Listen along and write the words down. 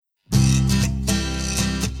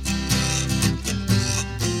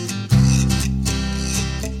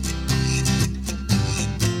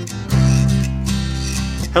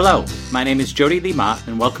Hello, my name is Jody Lee Mott,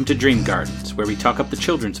 and welcome to Dream Gardens, where we talk up the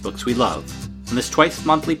children's books we love. On this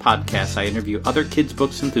twice-monthly podcast, I interview other kids'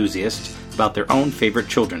 books enthusiasts about their own favorite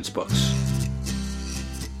children's books.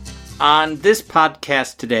 On this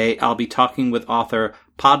podcast today, I'll be talking with author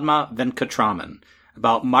Padma Venkatraman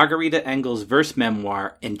about Margarita Engel's verse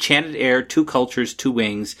memoir, Enchanted Air, Two Cultures, Two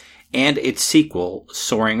Wings, and its sequel,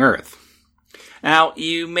 Soaring Earth. Now,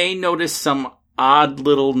 you may notice some odd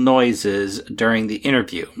little noises during the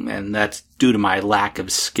interview, and that's due to my lack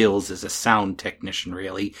of skills as a sound technician,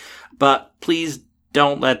 really. But please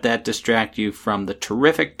don't let that distract you from the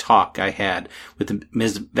terrific talk I had with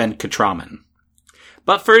Ms. Venkatraman.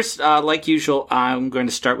 But first, like usual, I'm going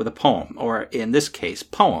to start with a poem, or in this case,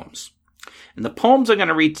 poems. And the poems I'm going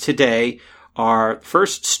to read today are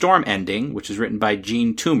first Storm Ending, which is written by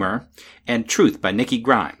Jean Toomer, and Truth by Nikki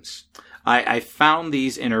Grimes. I found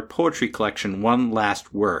these in her poetry collection, One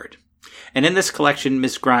Last Word. And in this collection,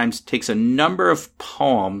 Miss Grimes takes a number of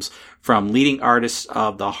poems from leading artists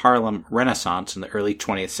of the Harlem Renaissance in the early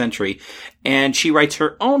 20th century, and she writes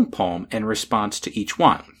her own poem in response to each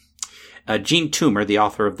one. Jean Toomer, the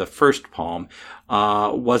author of the first poem,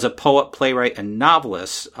 was a poet, playwright, and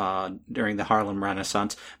novelist during the Harlem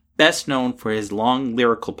Renaissance, best known for his long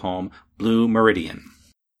lyrical poem, Blue Meridian.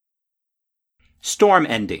 Storm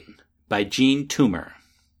Ending by Jean Toomer.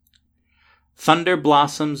 Thunder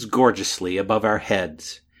blossoms gorgeously above our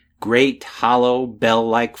heads, great hollow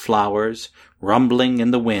bell-like flowers rumbling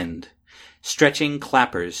in the wind, stretching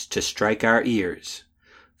clappers to strike our ears.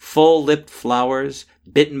 Full-lipped flowers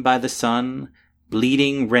bitten by the sun,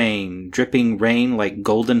 bleeding rain, dripping rain like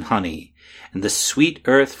golden honey, and the sweet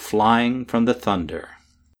earth flying from the thunder.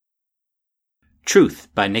 Truth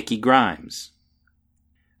by Nikki Grimes.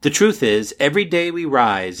 The truth is, every day we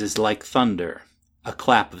rise is like thunder, a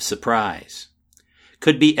clap of surprise.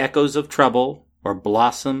 Could be echoes of trouble or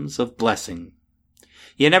blossoms of blessing.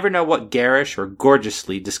 You never know what garish or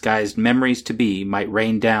gorgeously disguised memories to be might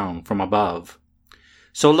rain down from above.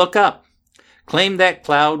 So look up. Claim that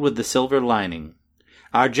cloud with the silver lining.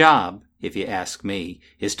 Our job, if you ask me,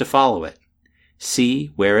 is to follow it. See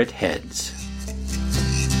where it heads.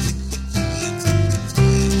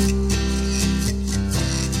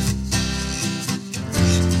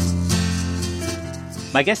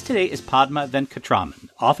 My guest today is Padma Venkatraman,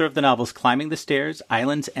 author of the novels Climbing the Stairs,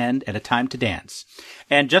 Island's End, and A Time to Dance,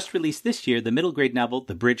 and just released this year the middle grade novel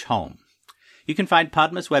The Bridge Home. You can find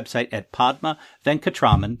Padma's website at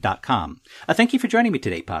padmavenkatraman.com. Thank you for joining me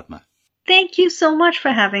today, Padma. Thank you so much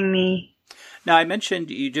for having me. Now, I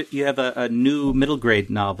mentioned you have a new middle grade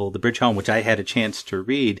novel, The Bridge Home, which I had a chance to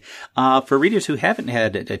read. For readers who haven't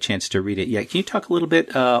had a chance to read it yet, can you talk a little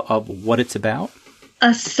bit of what it's about?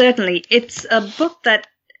 Certainly. It's a book that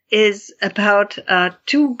is about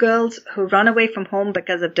two girls who run away from home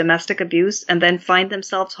because of domestic abuse and then find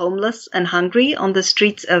themselves homeless and hungry on the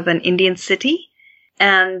streets of an Indian city.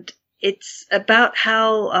 And it's about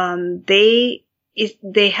how they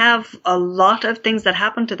have a lot of things that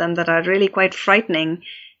happen to them that are really quite frightening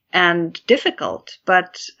and difficult.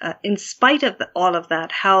 But in spite of all of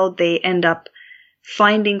that, how they end up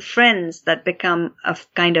finding friends that become a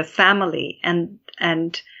kind of family, and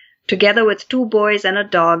together with two boys and a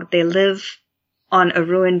dog, they live on a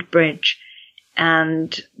ruined bridge.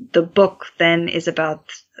 And the book then is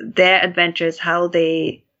about their adventures, how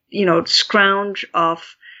they, scrounge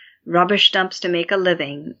off rubbish dumps to make a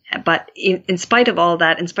living. But in spite of all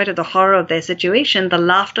that, in spite of the horror of their situation, the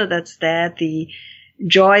laughter that's there, the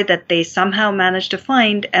joy that they somehow manage to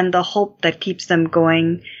find, and the hope that keeps them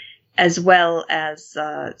going, as well as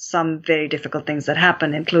some very difficult things that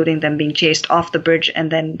happen, including them being chased off the bridge and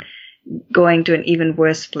then going to an even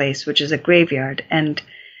worse place, which is a graveyard. And,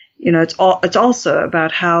 it's also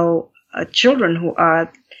about how children who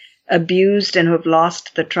are abused and who have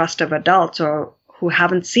lost the trust of adults or who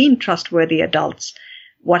haven't seen trustworthy adults,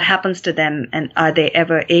 what happens to them, and are they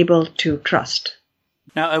ever able to trust?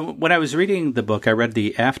 Now, when I was reading the book, I read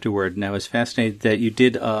the afterword, and I was fascinated that you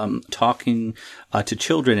did talking to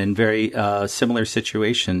children in very similar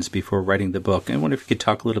situations before writing the book. I wonder if you could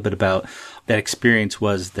talk a little bit about that experience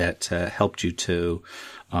was that helped you to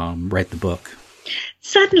write the book.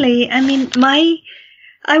 Certainly.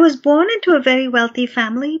 I was born into a very wealthy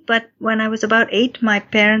family, but when I was about 8, my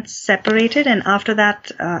parents separated, and after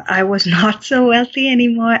that, I was not so wealthy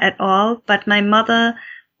anymore at all. But my mother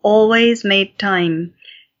always made time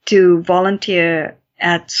to volunteer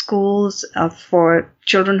at schools for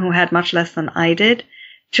children who had much less than I did,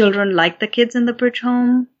 children like the kids in the Bridge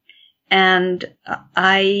Home. And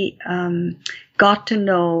I got to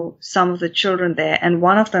know some of the children there. And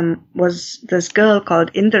one of them was this girl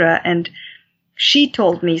called Indira, and she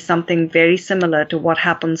told me something very similar to what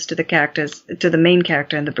happens to the main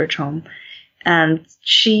character in the Bridge Home. And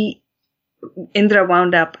Indra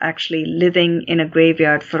wound up actually living in a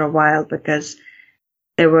graveyard for a while because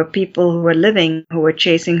there were people who were living who were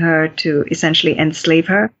chasing her to essentially enslave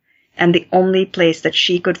her. And the only place that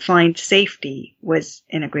she could find safety was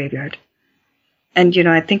in a graveyard. And,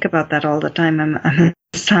 I think about that all the time. I'm a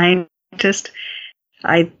scientist.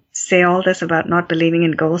 I say all this about not believing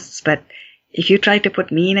in ghosts, but if you tried to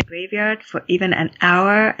put me in a graveyard for even an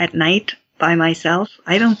hour at night by myself,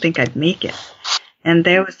 I don't think I'd make it. And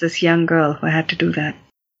there was this young girl who had to do that.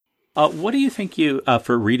 What do you think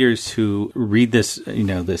for readers who read this,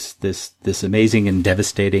 this amazing and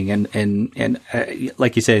devastating and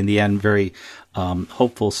like you said, in the end, very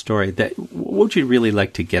hopeful story, that what would you really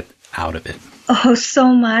like to get out of it? Oh,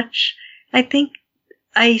 so much. I think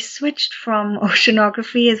I switched from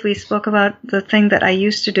oceanography, as we spoke about, the thing that I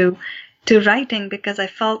used to do, to writing because I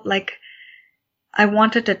felt like I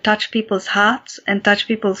wanted to touch people's hearts and touch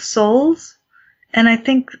people's souls. And I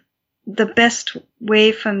think the best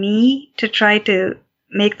way for me to try to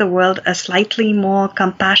make the world a slightly more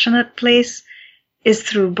compassionate place is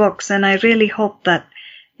through books. And I really hope that,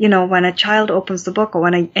 when a child opens the book or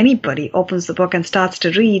when anybody opens the book and starts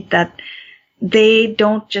to read, that they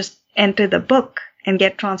don't just enter the book and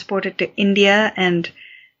get transported to India and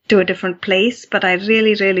to a different place, but I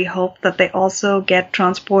really, really hope that they also get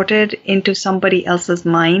transported into somebody else's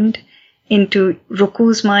mind, into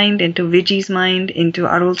Ruku's mind, into Viji's mind, into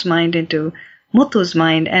Arul's mind, into Muthu's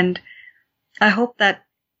mind. And I hope that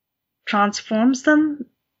transforms them,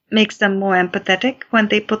 makes them more empathetic when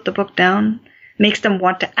they put the book down, makes them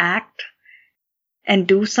want to act and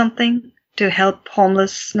do something to help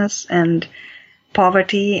homelessness and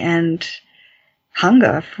poverty and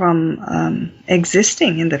hunger from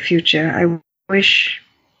existing in the future. I wish,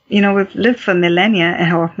 we've lived for millennia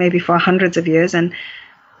or maybe for hundreds of years, and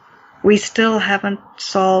we still haven't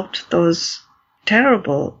solved those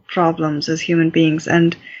terrible problems as human beings.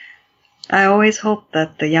 And I always hope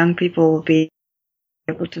that the young people will be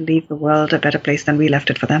able to leave the world a better place than we left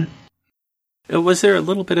it for them. Was there a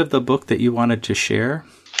little bit of the book that you wanted to share?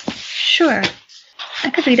 Sure. I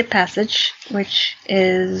could read a passage, which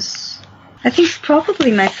is, I think,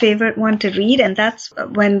 probably my favorite one to read, and that's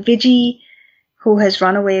when Viji, who has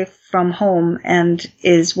run away from home and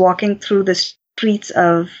is walking through the streets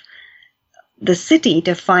of the city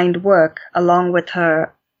to find work along with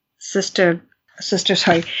her sister,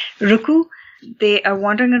 Ruku. They are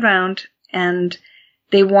wandering around and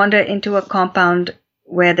they wander into a compound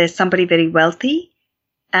where there's somebody very wealthy,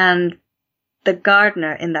 and the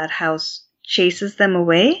gardener in that house chases them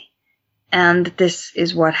away, and this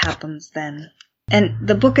is what happens then. And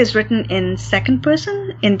the book is written in second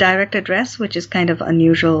person, in direct address, which is kind of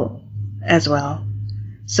unusual as well.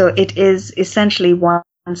 So it is essentially one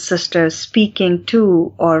sister speaking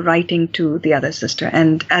to or writing to the other sister.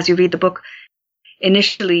 And as you read the book,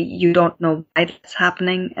 initially you don't know why that's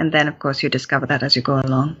happening, and then of course you discover that as you go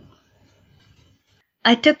along.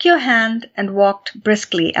 I took your hand and walked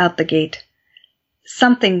briskly out the gate.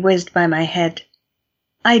 Something whizzed by my head.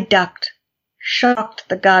 I ducked, shocked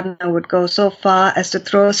the gardener would go so far as to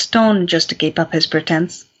throw a stone just to keep up his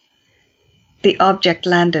pretense. The object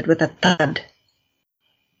landed with a thud.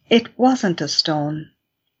 It wasn't a stone.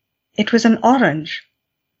 It was an orange.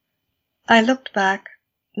 I looked back,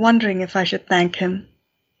 wondering if I should thank him,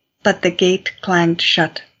 but the gate clanged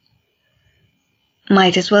shut.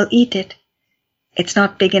 Might as well eat it. It's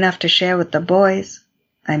not big enough to share with the boys,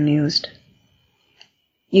 I mused.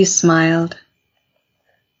 You smiled.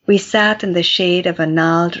 We sat in the shade of a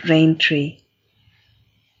gnarled rain tree.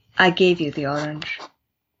 I gave you the orange.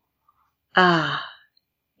 Ah,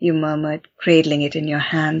 you murmured, cradling it in your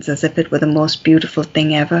hands as if it were the most beautiful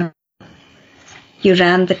thing ever. You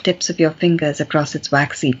ran the tips of your fingers across its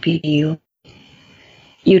waxy peel.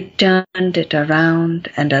 You turned it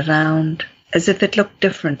around and around as if it looked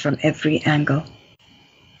different from every angle.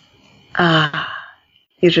 Ah,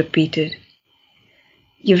 you repeated.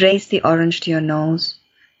 You raised the orange to your nose,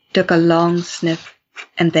 took a long sniff,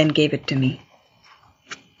 and then gave it to me.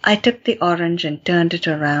 I took the orange and turned it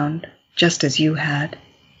around, just as you had.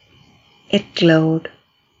 It glowed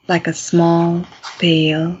like a small,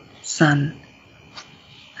 pale sun.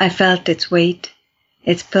 I felt its weight,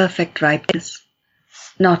 its perfect ripeness,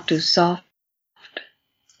 not too soft,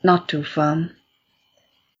 not too firm.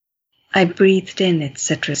 I breathed in its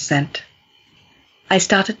citrus scent. I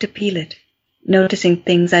started to peel it, noticing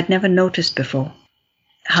things I'd never noticed before.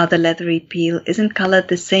 How the leathery peel isn't colored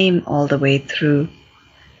the same all the way through.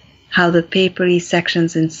 How the papery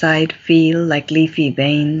sections inside feel like leafy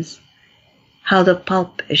veins. how the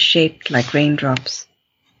pulp is shaped like raindrops.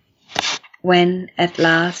 When, at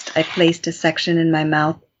last, I placed a section in my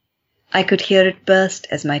mouth, I could hear it burst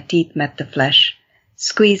as my teeth met the flesh,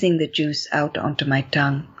 squeezing the juice out onto my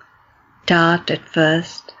tongue. Tart at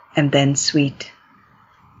first, and then sweet.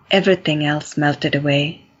 Everything else melted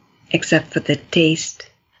away, except for the taste,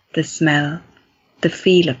 the smell, the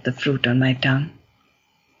feel of the fruit on my tongue.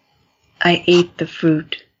 I ate the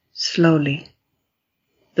fruit slowly,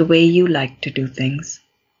 the way you like to do things.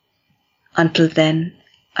 Until then,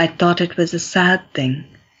 I thought it was a sad thing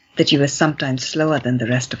that you were sometimes slower than the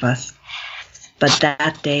rest of us. But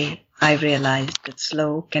that day, I realized that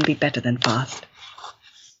slow can be better than fast.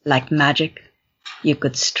 Like magic, you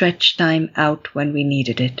could stretch time out when we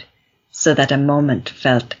needed it, so that a moment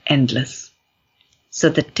felt endless. So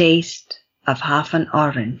the taste of half an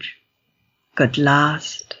orange could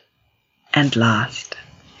last and last.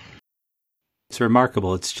 It's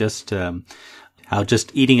remarkable. It's just how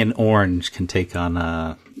just eating an orange can take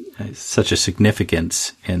on such a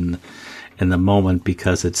significance in the moment,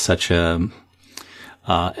 because it's such a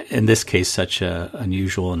in this case such a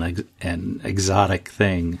unusual and exotic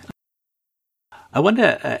thing. I wanted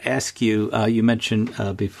to ask you. You mentioned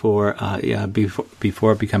before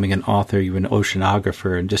becoming an author, you were an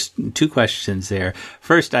oceanographer, and just two questions there.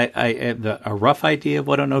 First, I have a rough idea of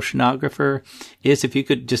what an oceanographer is. If you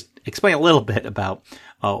could just explain a little bit about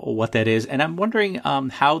what that is, and I'm wondering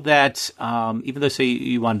how that, even though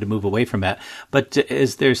you wanted to move away from that, but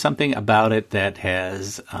is there something about it that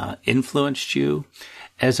has influenced you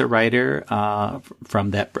as a writer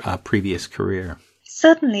from that previous career?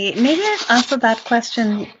 Certainly. Maybe I'll answer that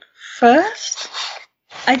question first.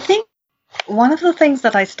 I think one of the things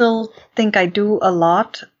that I still think I do a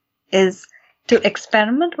lot is to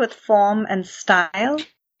experiment with form and style.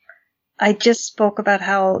 I just spoke about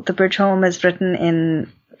how The Bridge Home is written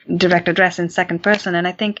in direct address in second person, and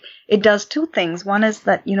I think it does two things. One is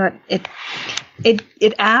that,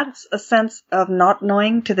 it adds a sense of not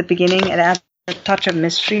knowing to the beginning. It adds a touch of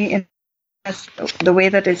mystery in the way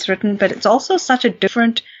that it's written, but it's also such a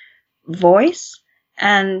different voice,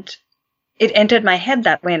 and it entered my head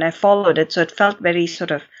that way, and I followed it, so it felt very sort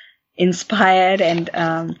of inspired and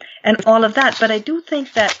all of that. But I do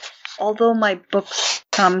think that although my books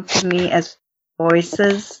come to me as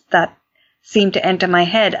voices that seem to enter my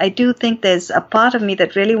head, I do think there's a part of me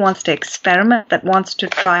that really wants to experiment, that wants to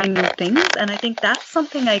try new things, and I think that's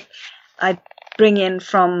something I bring in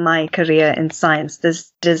from my career in science,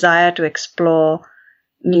 this desire to explore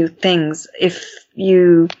new things. If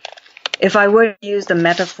I were to use the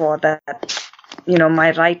metaphor that,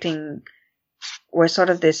 my writing was sort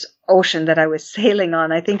of this ocean that I was sailing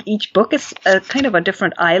on, I think each book is a kind of a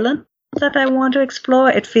different island that I want to explore.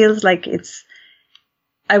 It feels like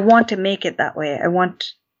I want to make it that way. I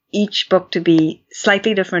want each book to be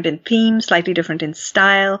slightly different in theme, slightly different in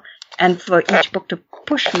style, and for each book to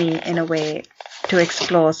push me in a way to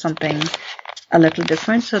explore something a little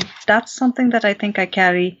different. So that's something that I think I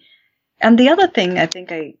carry. And the other thing I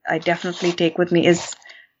think I definitely take with me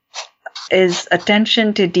is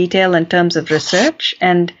attention to detail in terms of research.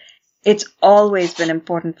 And it's always been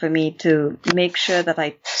important for me to make sure that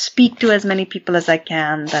I speak to as many people as I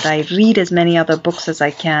can, that I read as many other books as I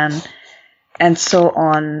can, and so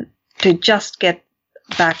on, to just get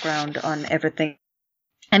background on everything.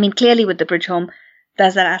 I mean, clearly with The Bridge Home,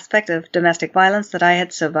 there's that aspect of domestic violence that I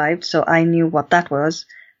had survived, so I knew what that was.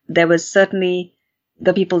 There was certainly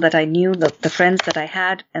the people that I knew, the friends that I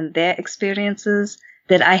had, and their experiences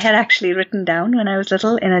that I had actually written down when I was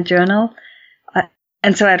little in a journal.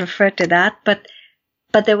 And so I referred to that, but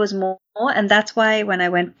there was more, and that's why when I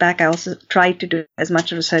went back, I also tried to do as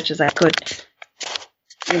much research as I could.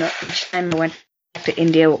 Each time I went to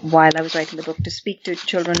India while I was writing the book, to speak to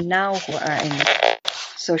children now who are in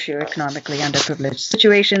socioeconomically underprivileged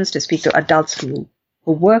situations, to speak to adults who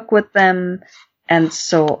work with them, and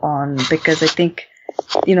so on. Because I think,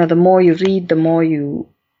 the more you read, the more you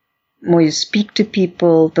speak to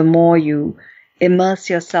people, the more you immerse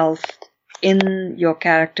yourself in your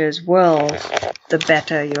character's world, the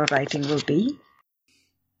better your writing will be.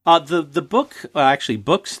 The book, actually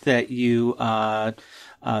books that you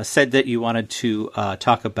said that you wanted to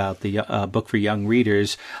talk about, the book for young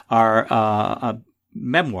readers, are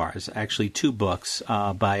memoirs, actually two books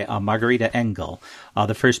by Margarita Engel.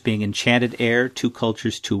 The first being Enchanted Air, Two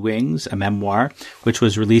Cultures, Two Wings, a memoir, which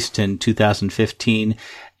was released in 2015.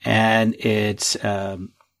 And it's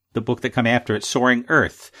the book that come after it, Soaring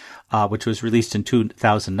Earth, which was released in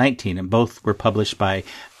 2019, and both were published by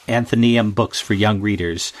Athenaeum books for young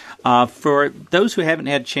readers. For those who haven't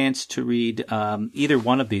had a chance to read either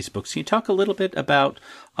one of these books, can you talk a little bit about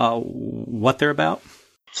what they're about?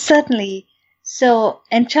 Certainly. So,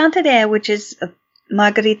 Enchanted Air, which is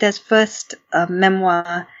Margarita's first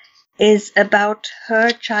memoir, is about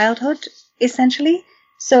her childhood, essentially.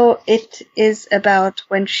 So it is about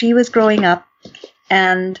when she was growing up,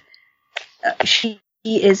 and she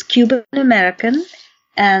is Cuban American,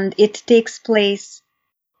 and it takes place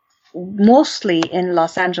mostly in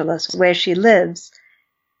Los Angeles, where she lives.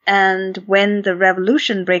 And when the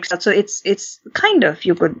revolution breaks out, so it's kind of,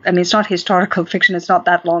 it's not historical fiction, it's not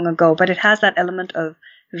that long ago, but it has that element of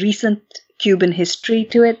recent Cuban history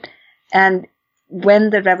to it. And when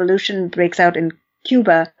the revolution breaks out in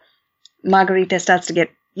Cuba, Margarita starts to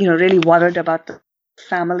get, really worried about the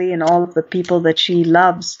family and all of the people that she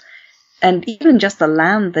loves, and even just the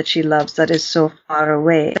land that she loves that is so far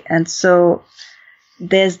away. And so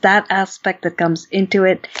there's that aspect that comes into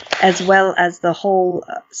it, as well as the whole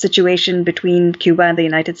situation between Cuba and the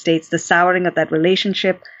United States, the souring of that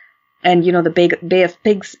relationship, and, the Bay of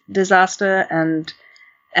Pigs disaster, and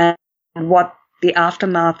what the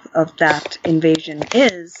aftermath of that invasion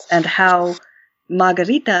is, and how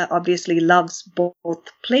Margarita obviously loves both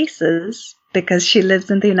places because she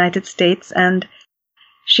lives in the United States, and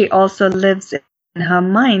she also lives in her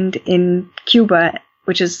mind in Cuba,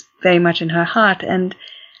 which is very much in her heart. And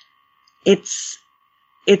it's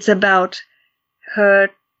about her,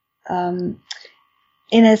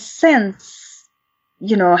 in a sense,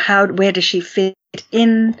 where does she fit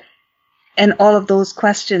in, and all of those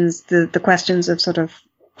questions, the questions of sort of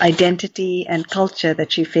identity and culture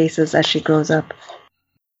that she faces as she grows up.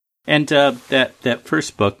 And that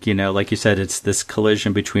first book, like you said, it's this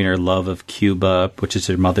collision between her love of Cuba, which is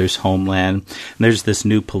her mother's homeland, and there's this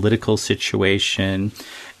new political situation,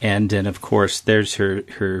 and then, of course, there's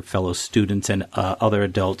her fellow students and other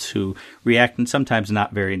adults who react in sometimes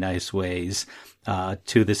not very nice ways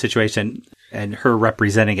to the situation, and her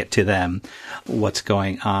representing it to them, what's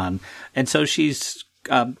going on. And so she's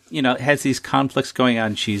has these conflicts going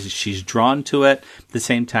on. She's drawn to it. At the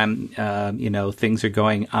same time, things are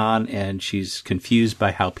going on, and she's confused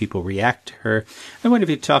by how people react to her. I wonder if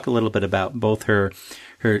you talk a little bit about both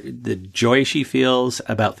the joy she feels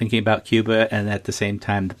about thinking about Cuba, and at the same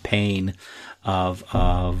time the pain of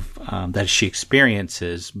that she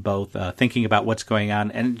experiences, both thinking about what's going on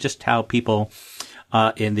and just how people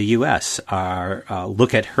in the U.S.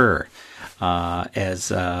 look at her. As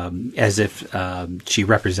if she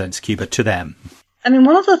represents Cuba to them.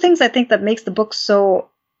 One of the things I think that makes the book so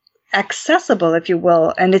accessible, if you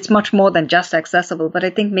will, and it's much more than just accessible, but I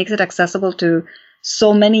think makes it accessible to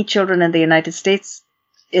so many children in the United States,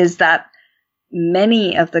 is that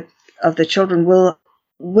many of the children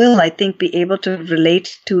will I think be able to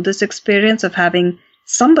relate to this experience of having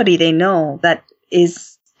somebody they know that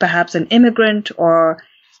is perhaps an immigrant or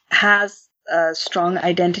has a strong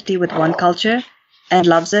identity with one culture and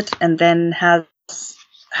loves it, and then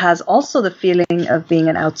has also the feeling of being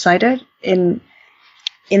an outsider in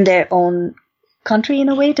their own country in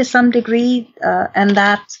a way, to some degree, and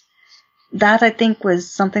that I think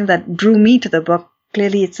was something that drew me to the book.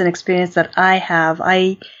 Clearly, it's an experience that I have.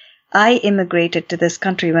 I immigrated to this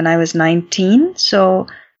country when I was 19, so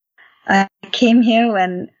I came here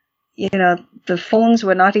when the phones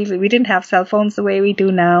were not even, we didn't have cell phones the way we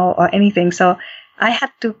do now or anything. So I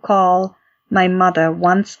had to call my mother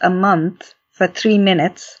once a month for 3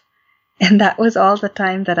 minutes. And that was all the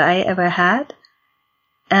time that I ever had.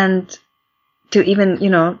 And to even,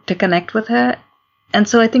 to connect with her. And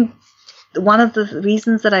so I think one of the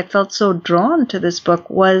reasons that I felt so drawn to this book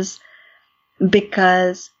was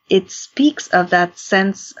because it speaks of that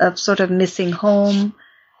sense of sort of missing home,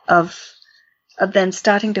 of then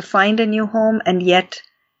starting to find a new home, and yet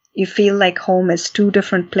you feel like home is two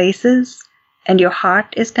different places, and your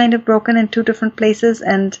heart is kind of broken in two different places.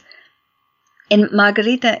 And in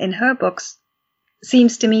Margarita, in her books,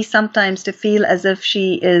 seems to me sometimes to feel as if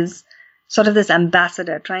she is sort of this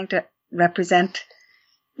ambassador trying to represent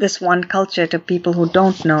this one culture to people who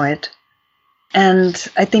don't know it. And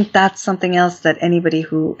I think that's something else that anybody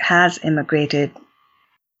who has immigrated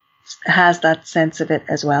has that sense of it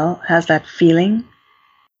as well, has that feeling.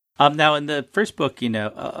 Now, in the first book,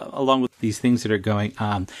 along with these things that are going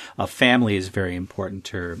on, family is very important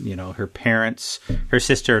to her. Her parents, her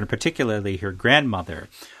sister, and particularly her grandmother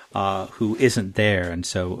who isn't there. And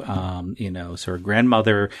so, so her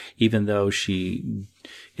grandmother, even though she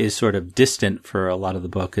is sort of distant for a lot of the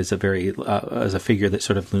book, is as a figure that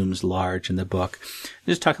sort of looms large in the book.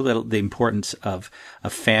 Just talk a little the importance of a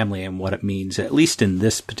family and what it means, at least in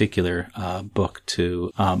this particular book,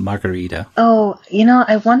 to Margarita. Oh,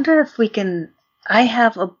 I wonder if we can.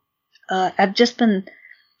 I've just been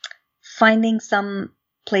finding some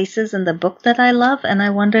places in the book that I love, and I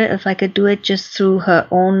wonder if I could do it just through her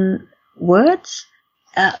own words.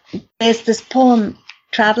 There's this poem,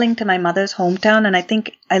 Traveling to My Mother's Hometown, and I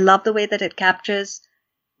think I love the way that it captures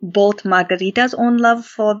both Margarita's own love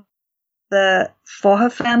for her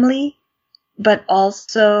family, but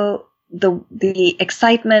also the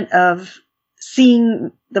excitement of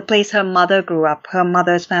seeing the place her mother grew up, her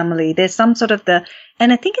mother's family. There's some sort of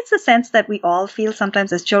and I think it's a sense that we all feel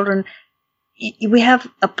sometimes as children. We have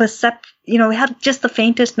we have just the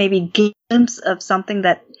faintest maybe glimpse of something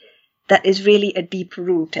that is really a deep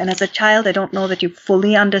root. And as a child, I don't know that you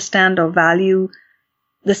fully understand or value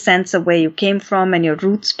the sense of where you came from and your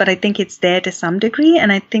roots, but I think it's there to some degree,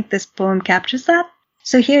 and I think this poem captures that.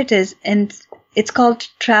 So here it is, and it's called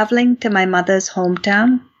Traveling to My Mother's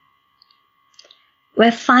Hometown.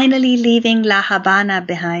 We're finally leaving La Habana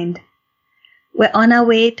behind. We're on our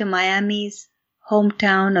way to Miami's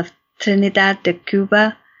hometown of Trinidad de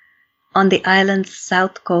Cuba on the island's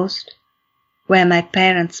south coast, where my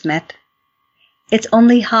parents met. It's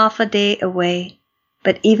only half a day away,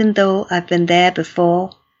 but even though I've been there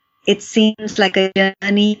before, it seems like a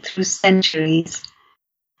journey through centuries.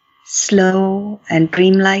 Slow and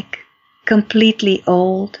dreamlike, completely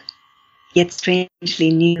old, yet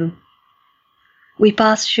strangely new. We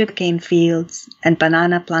pass sugarcane fields and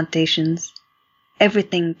banana plantations.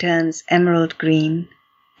 Everything turns emerald green,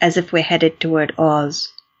 as if we're headed toward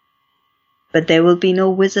Oz. But there will be no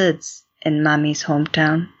wizards in Mommy's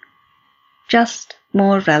hometown. Just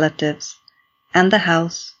more relatives, and the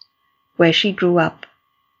house where she grew up,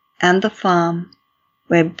 and the farm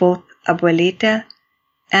where both Abuelita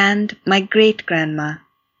and my great-grandma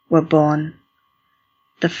were born.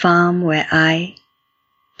 The farm where I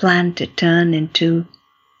plan to turn into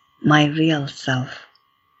my real self.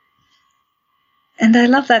 And I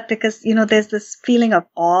love that because, there's this feeling of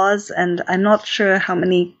Oz, and I'm not sure how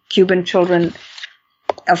many Cuban children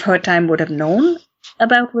of her time would have known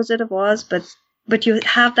about Wizard of Oz, but you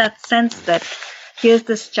have that sense that here's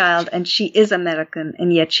this child and she is American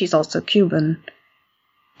and yet she's also Cuban.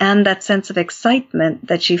 And that sense of excitement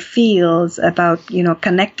that she feels about,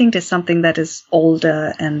 connecting to something that is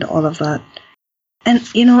older and all of that. And,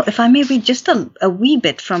 if I may read just a wee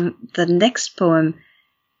bit from the next poem,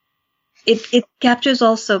 it captures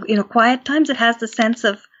also, Quiet Times. It has the sense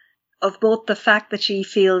of both the fact that she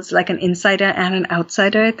feels like an insider and an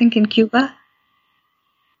outsider, I think, in Cuba.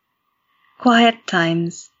 Quiet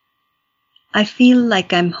times. I feel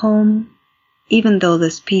like I'm home, even though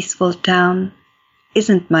this peaceful town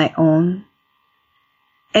isn't my own.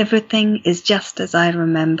 Everything is just as I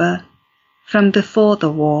remember from before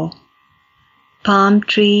the war. Palm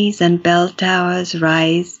trees and bell towers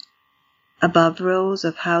rise above rows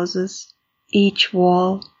of houses, each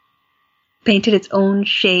wall painted its own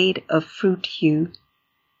shade of fruit hue,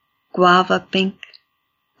 guava pink,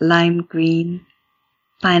 lime green,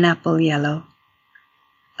 pineapple yellow.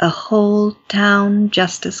 A whole town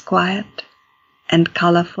just as quiet and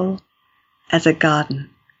colorful as a garden.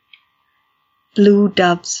 Blue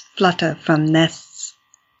doves flutter from nests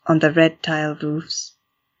on the red tile roofs.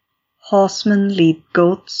 Horsemen lead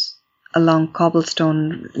goats along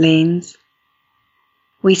cobblestone lanes.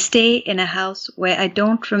 We stay in a house where I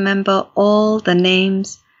don't remember all the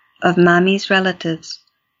names of Mommy's relatives,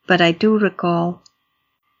 but I do recall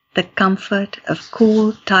the comfort of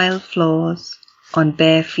cool tile floors on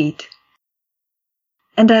bare feet.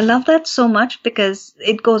 And I love that so much because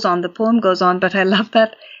it goes on, the poem goes on, but I love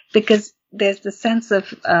that because there's the sense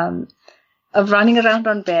of running around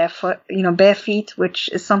on bare feet, which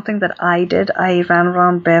is something that I did. I ran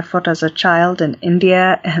around barefoot as a child in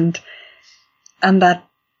India, and that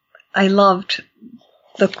I loved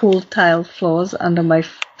the cool tile floors under my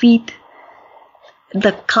feet.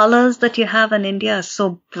 The colors that you have in India are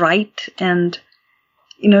so bright, and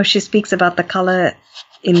she speaks about the color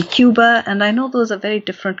in Cuba, and I know those are very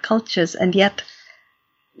different cultures, and yet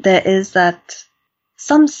there is that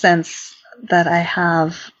some sense that I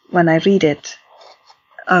have when I read it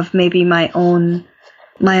of maybe my own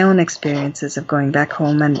experiences of going back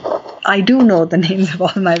home. And I do know the names of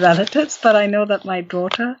all my relatives, but I know that my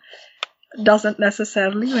daughter doesn't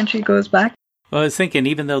necessarily when she goes back. Well, I was thinking,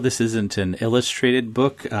 even though this isn't an illustrated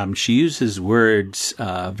book, she uses words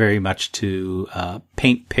very much to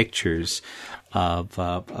paint pictures of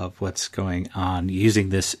what's going on, using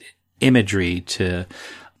this imagery to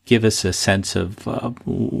give us a sense of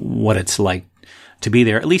what it's like to be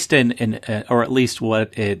there, at least or at least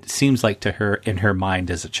what it seems like to her in her mind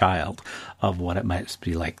as a child, of what it might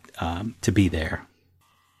be like to be there.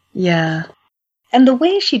 Yeah. And the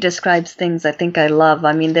way she describes things, I think I love.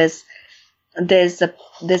 I mean, there's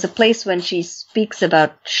a place when she speaks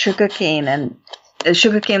about sugarcane, and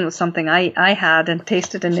sugarcane was something I had and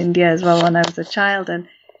tasted in India as well when I was a child, and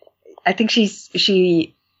I think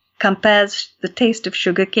she compares the taste of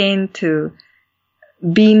sugarcane to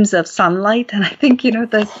beams of sunlight, and I think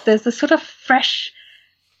there's a sort of fresh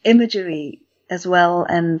imagery as well,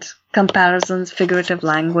 and comparisons, figurative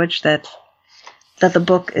language that the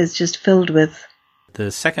book is just filled with. The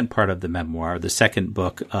second part of the memoir, the second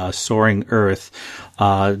book, Soaring Earth,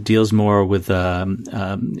 deals more with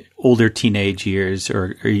older teenage years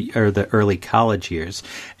or the early college years.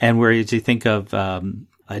 And whereas you think of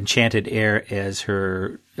Enchanted Air as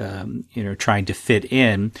her, trying to fit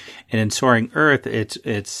in, and in Soaring Earth,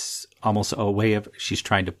 it's almost a way of she's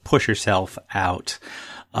trying to push herself out,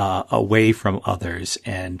 away from others,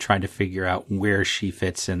 and trying to figure out where she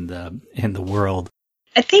fits in the world.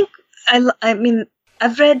 I think I mean.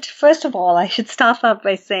 I've read, first of all, I should start off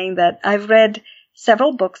by saying that I've read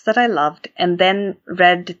several books that I loved and then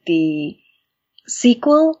read the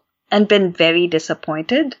sequel and been very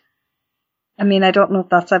disappointed. I mean, I don't know if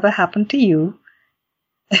that's ever happened to you.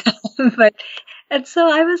 And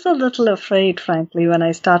so I was a little afraid, frankly, when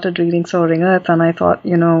I started reading Soaring Earth, and I thought,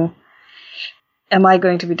 am I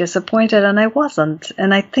going to be disappointed? And I wasn't.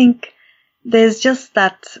 And I think there's just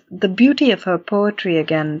the beauty of her poetry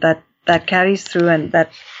again, that carries through and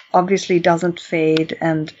that obviously doesn't fade.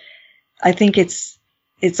 And I think it's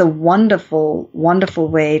a wonderful, wonderful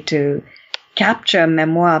way to capture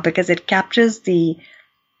memoir, because it captures in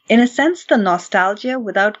a sense, the nostalgia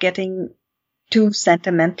without getting too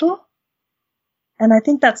sentimental. And I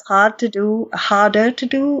think that's harder to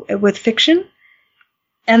do with fiction.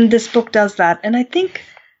 And this book does that. And I think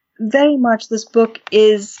very much this book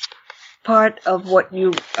is part of what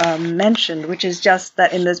you mentioned, which is just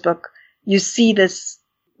that in this book, you see this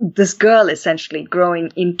girl essentially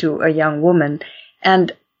growing into a young woman.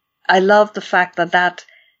 And I love the fact that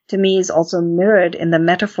to me is also mirrored in the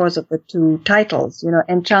metaphors of the two titles.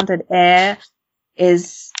 Enchanted Air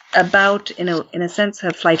is about, in a sense,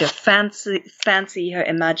 her flight of fancy, her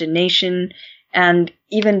imagination, and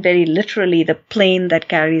even very literally the plane that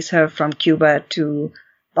carries her from Cuba to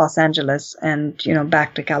Los Angeles and,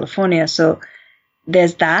 back to California. So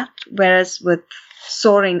there's that. Whereas with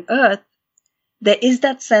Soaring Earth, there is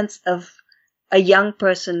that sense of a young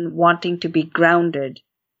person wanting to be grounded.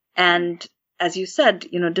 And as you said,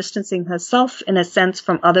 distancing herself in a sense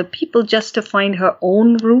from other people just to find her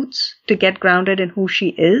own roots, to get grounded in who she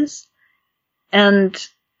is. And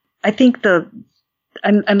I think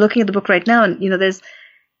I'm looking at the book right now, and,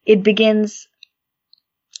 it begins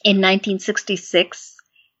in 1966,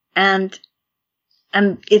 and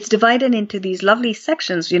it's divided into these lovely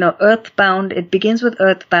sections, Earthbound. It begins with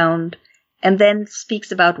Earthbound, and then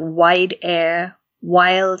speaks about wide air,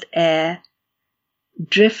 wild air,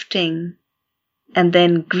 drifting, and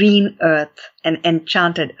then green earth and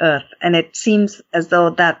enchanted earth. And it seems as though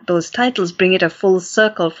those titles bring it a full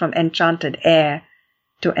circle from enchanted air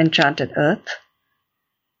to enchanted earth,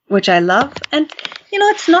 which I love. And,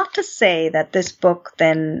 it's not to say that this book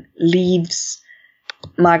then leaves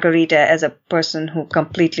Margarita as a person who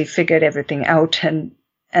completely figured everything out and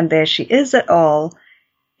there she is at all.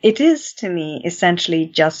 It is, to me, essentially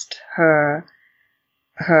just her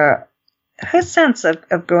sense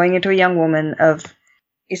of growing into a young woman, of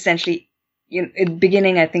essentially, in the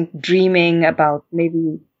beginning, I think, dreaming about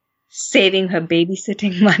maybe saving her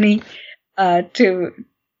babysitting money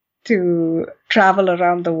to travel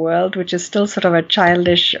around the world, which is still sort of a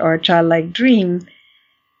childish or childlike dream.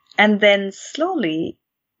 And then slowly,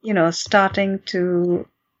 starting to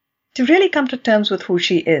really come to terms with who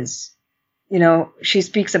she is. She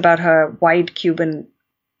speaks about her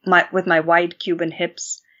with my wide Cuban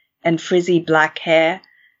hips and frizzy black hair,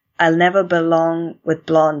 I'll never belong with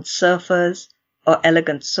blonde surfers or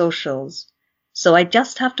elegant socials. So I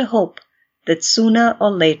just have to hope that sooner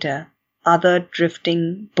or later, other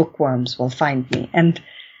drifting bookworms will find me. And,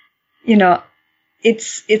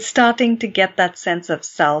 it's starting to get that sense of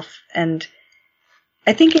self. And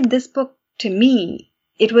I think in this book, to me,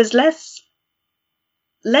 it was less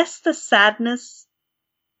the sadness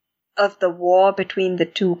of the war between the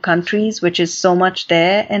two countries, which is so much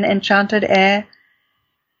there in Enchanted Air,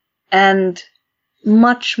 and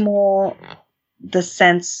much more the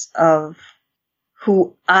sense of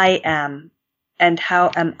who I am and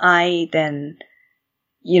how am I then,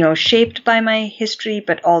 shaped by my history,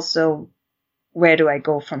 but also where do I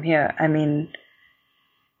go from here? I mean,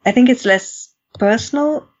 I think it's less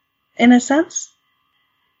personal in a sense.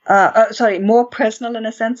 More personal in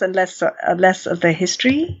a sense and less of the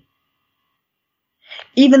history.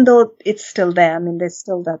 Even though it's still there, I mean, there's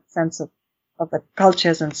still that sense of the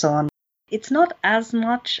cultures and so on. It's not as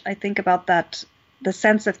much, I think, about that, the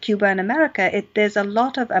sense of Cuba and America. There's a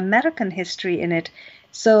lot of American history in it.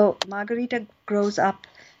 So Margarita grows up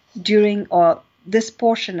during, or this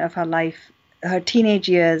portion of her life, her teenage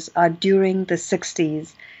years are during the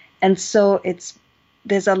 60s. And so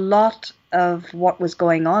there's a lot of what was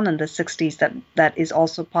going on in the 60s that is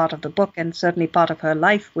also part of the book and certainly part of her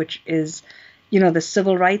life, which is, the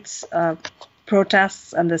civil rights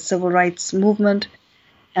protests and the civil rights movement.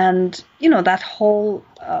 And, that whole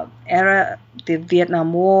era, the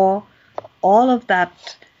Vietnam War, all of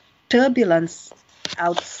that turbulence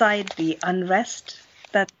outside, the unrest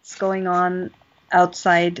that's going on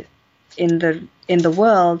outside in the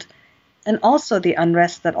world, and also the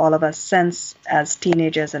unrest that all of us sense as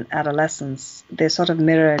teenagers and adolescents, they're sort of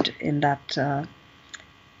mirrored in that,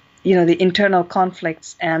 the internal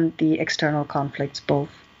conflicts and the external conflicts both,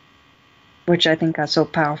 which I think are so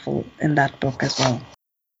powerful in that book as well.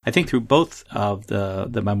 I think through both of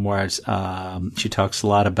the memoirs, she talks a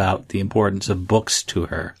lot about the importance of books to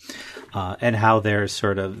her, and how they're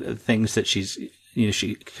sort of things that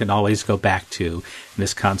she can always go back to and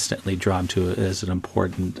is constantly drawn to as an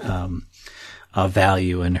important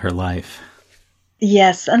value in her life.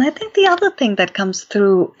 Yes, and I think the other thing that comes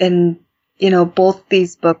through in both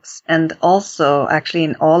these books and also actually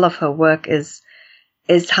in all of her work is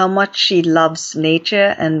how much she loves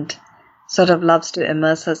nature and sort of loves to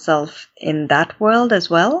immerse herself in that world as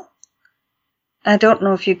well. I don't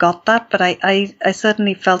know if you got that, but I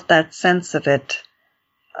certainly felt that sense of it,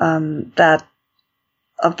 that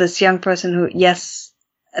of this young person who, yes,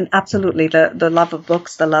 and absolutely the love of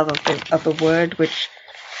books, the love of the word, which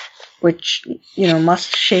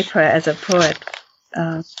must shape her as a poet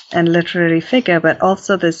and literary figure, but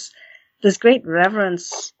also this great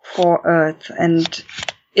reverence for earth, and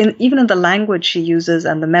even in the language she uses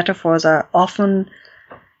and the metaphors are often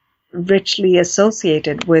richly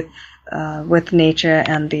associated with nature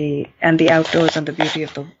and the outdoors and the beauty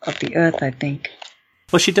of the earth, I think.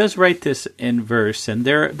 Well, she does write this in verse, and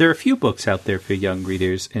there are a few books out there for young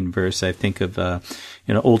readers in verse. I think of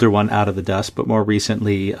older one, Out of the Dust, but more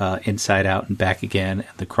recently Inside Out and Back Again,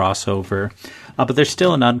 and The Crossover. But there's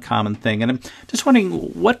still an uncommon thing, and I'm just wondering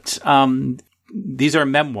what these are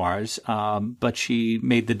memoirs, but she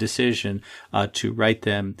made the decision to write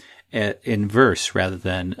them in verse rather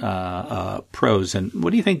than prose. And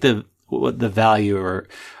what do you think what the value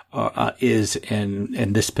is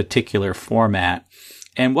in this particular format?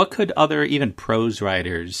 And what could other even prose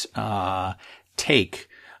writers take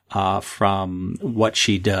from what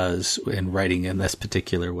she does in writing in this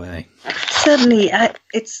particular way? Certainly,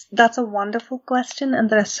 that's a wonderful question, and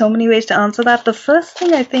there are so many ways to answer that. The first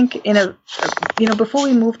thing I think, before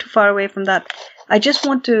we move too far away from that, I just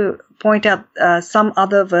want to point out some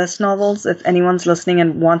other verse novels if anyone's listening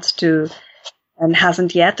and wants to and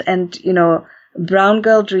hasn't yet. And Brown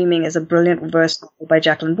Girl Dreaming is a brilliant verse novel by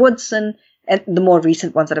Jacqueline Woodson, and the more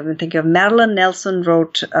recent ones that I've been thinking of, Marilyn Nelson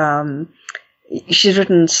wrote. She's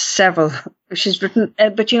written several. But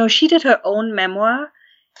she did her own memoir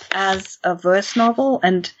as a verse novel,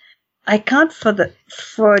 and I can't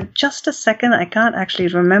for just a second I can't actually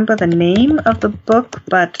remember the name of the book,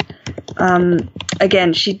 but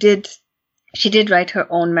again she did write her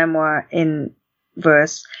own memoir in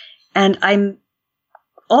verse, and I'm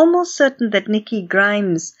almost certain that Nikki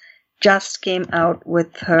Grimes just came out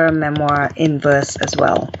with her memoir in verse as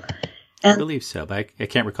well. And, I believe so, but I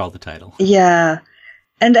can't recall the title. Yeah,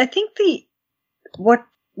 and I think what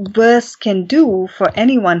verse can do for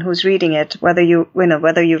anyone who's reading it, whether you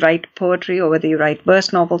write poetry or whether you write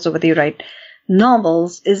verse novels or whether you write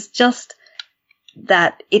novels, is just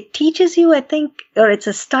that it teaches you, I think, or it's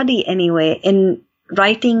a study anyway, in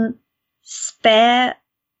writing spare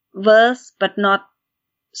verse but not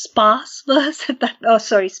sparse verse.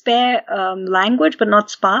 Spare language but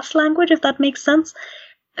not sparse language, if that makes sense.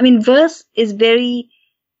 I mean, verse is very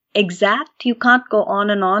exact. You can't go on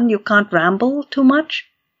and on. You can't ramble too much.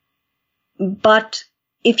 But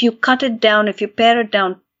if you cut it down, if you pare it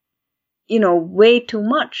down, way too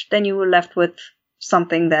much, then you were left with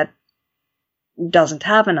something that doesn't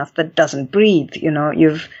have enough, that doesn't breathe.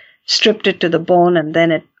 You've stripped it to the bone and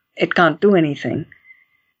then it can't do anything.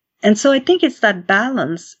 And so I think it's that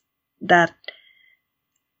balance that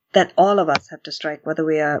all of us have to strike, whether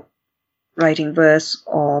we are writing verse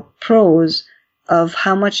or prose, of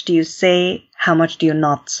how much do you say, how much do you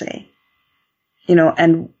not say?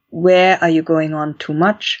 And where are you going on too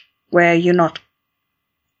much? Where you're not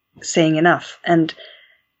saying enough? And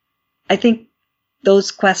I think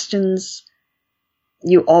those questions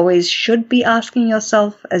you always should be asking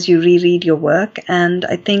yourself as you reread your work. And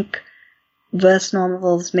I think verse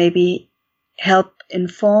novels maybe help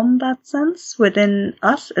inform that sense within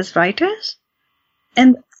us as writers.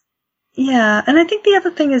 And I think the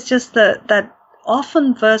other thing is just that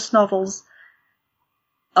often verse novels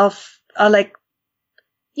are like,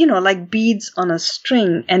 like beads on a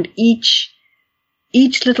string, and each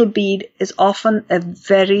little bead is often a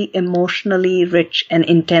very emotionally rich and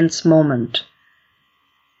intense moment.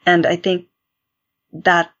 And I think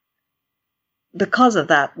that because of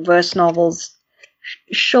that, verse novels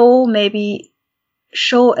show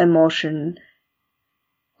emotion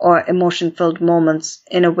or emotion-filled moments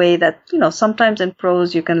in a way that, sometimes in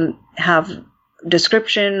prose you can have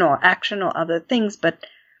description or action or other things, but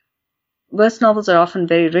verse novels are often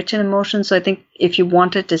very rich in emotion. So I think if you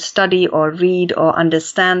wanted to study or read or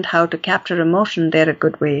understand how to capture emotion, they're a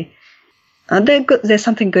good way. They're good. There's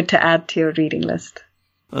something good to add to your reading list.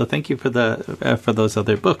 Well, thank you for those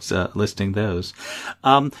other books, listing those.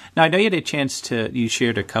 Now, I know you had a chance you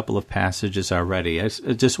shared a couple of passages already. I was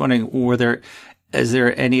just wondering, is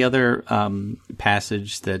there any other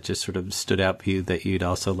passage that just sort of stood out for you that you'd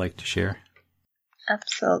also like to share?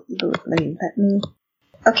 Absolutely.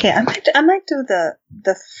 Okay, I might do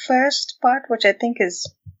the first part, which I think is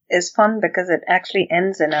fun because it actually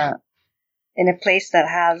ends in a place that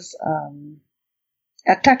has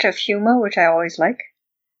a touch of humor, which I always like.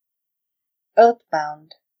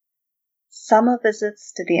 Earthbound. Summer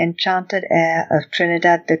visits to the enchanted air of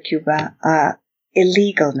Trinidad de Cuba are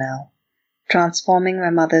illegal now, transforming my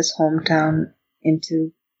mother's hometown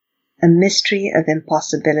into a mystery of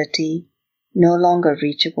impossibility no longer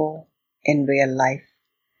reachable in real life.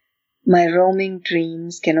 My roaming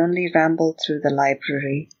dreams can only ramble through the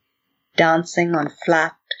library, dancing on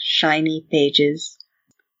flat, shiny pages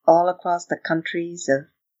all across the countries of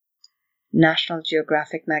National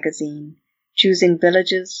Geographic magazine, choosing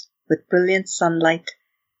villages with brilliant sunlight,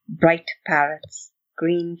 bright parrots,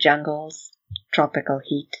 green jungles, tropical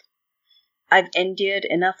heat. I've endured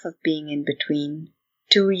enough of being in between,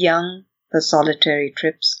 too young for solitary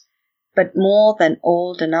trips, but more than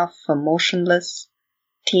old enough for motionless,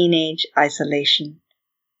 teenage isolation.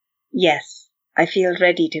 Yes, I feel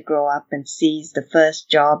ready to grow up and seize the first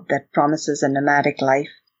job that promises a nomadic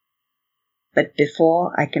life. But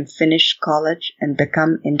before I can finish college and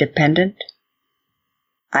become independent,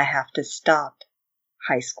 I have to start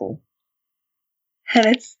high school. And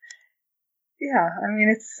I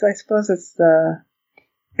suppose it's the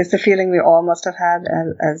feeling we all must have had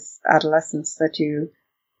as adolescents, that you,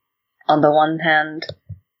 on the one hand,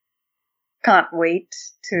 can't wait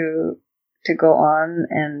to go on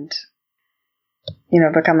and,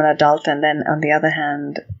 become an adult. And then on the other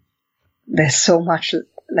hand, there's so much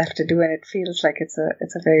left to do, and it feels like it's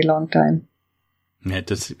a very long time. Yeah, it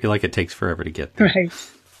does feel like it takes forever to get there. Right.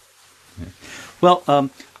 Yeah. Well,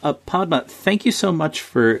 Padma, thank you so much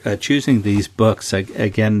for choosing these books. I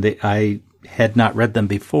had not read them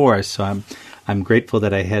before, so I'm grateful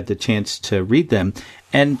that I had the chance to read them.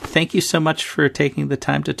 And thank you so much for taking the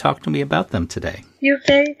time to talk to me about them today. You're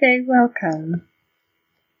very, very welcome.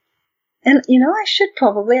 And, I should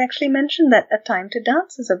probably actually mention that A Time to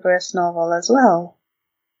Dance is a verse novel as well.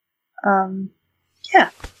 So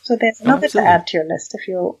there's another to add to your list if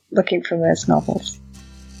you're looking for verse novels.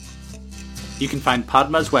 You can find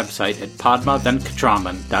Padma's website at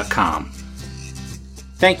padmavenkatraman.com.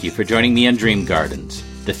 Thank you for joining me on Dream Gardens.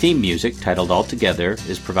 The theme music, titled Altogether,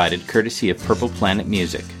 is provided courtesy of Purple Planet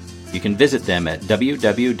Music. You can visit them at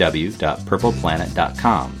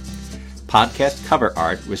www.purpleplanet.com. Podcast cover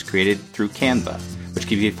art was created through Canva, which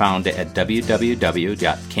can be found at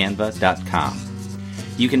www.canva.com.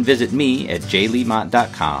 You can visit me at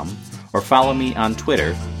jlemont.com or follow me on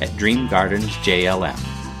Twitter at DreamGardensJLM.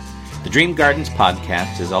 The Dream Gardens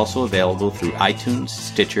podcast is also available through iTunes,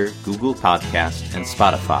 Stitcher, Google Podcasts, and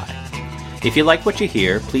Spotify. If you like what you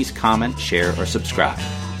hear, please comment, share, or subscribe.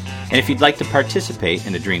 And if you'd like to participate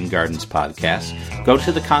in the Dream Gardens podcast, go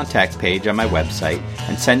to the contact page on my website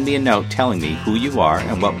and send me a note telling me who you are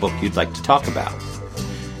and what book you'd like to talk about.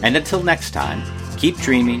 And until next time, keep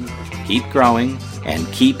dreaming, keep growing,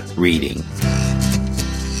 and keep reading.